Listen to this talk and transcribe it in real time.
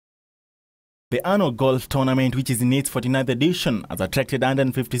The annual golf tournament, which is in its 49th edition, has attracted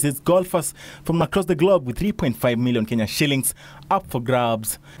 156 golfers from across the globe with 3.5 million Kenya shillings up for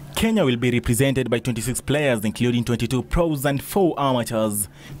grabs. Kenya will be represented by 26 players, including 22 pros and 4 amateurs.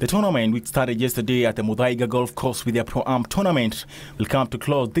 The tournament, which started yesterday at the Muthaiga Golf Course with their Pro-Am tournament, will come to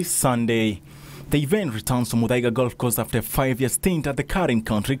close this Sunday. The event returns to Muthaiga Golf Course after a 5-year stint at the Karen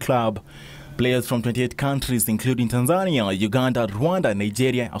Country Club. Players from 28 countries, including Tanzania, Uganda, Rwanda,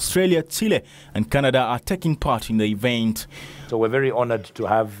 Nigeria, Australia, Chile, and Canada, are taking part in the event. So we're very honored to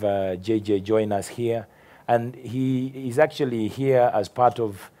have JJ join us here. And he is actually here as part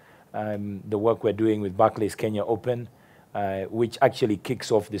of the work we're doing with Barclays Kenya Open, which actually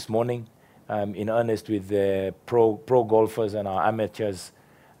kicks off this morning in earnest with the pro golfers and our amateurs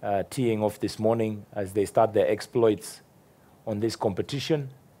teeing off this morning as they start their exploits on this competition.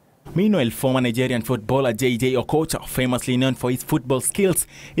 Meanwhile, former Nigerian footballer Jay Jay Okocha, famously known for his football skills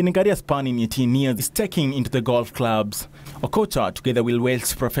in a career spanning 18 years, is taking into the golf clubs. Okocha, together with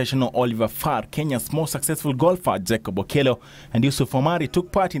Wales professional Oliver Farr, Kenya's most successful golfer Jacob Okello, and Yusuf Omari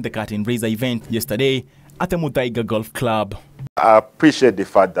took part in the curtain raiser event yesterday at the Muthaiga Golf Club. I appreciate the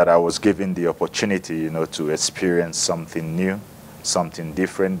fact that I was given the opportunity, to experience something new, something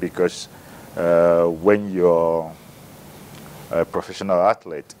different, because when you're a professional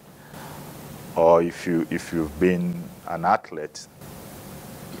athlete, or if you've been an athlete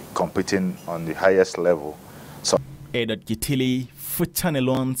competing on the highest level. Edward Gitili for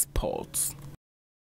Channel 1 Sports.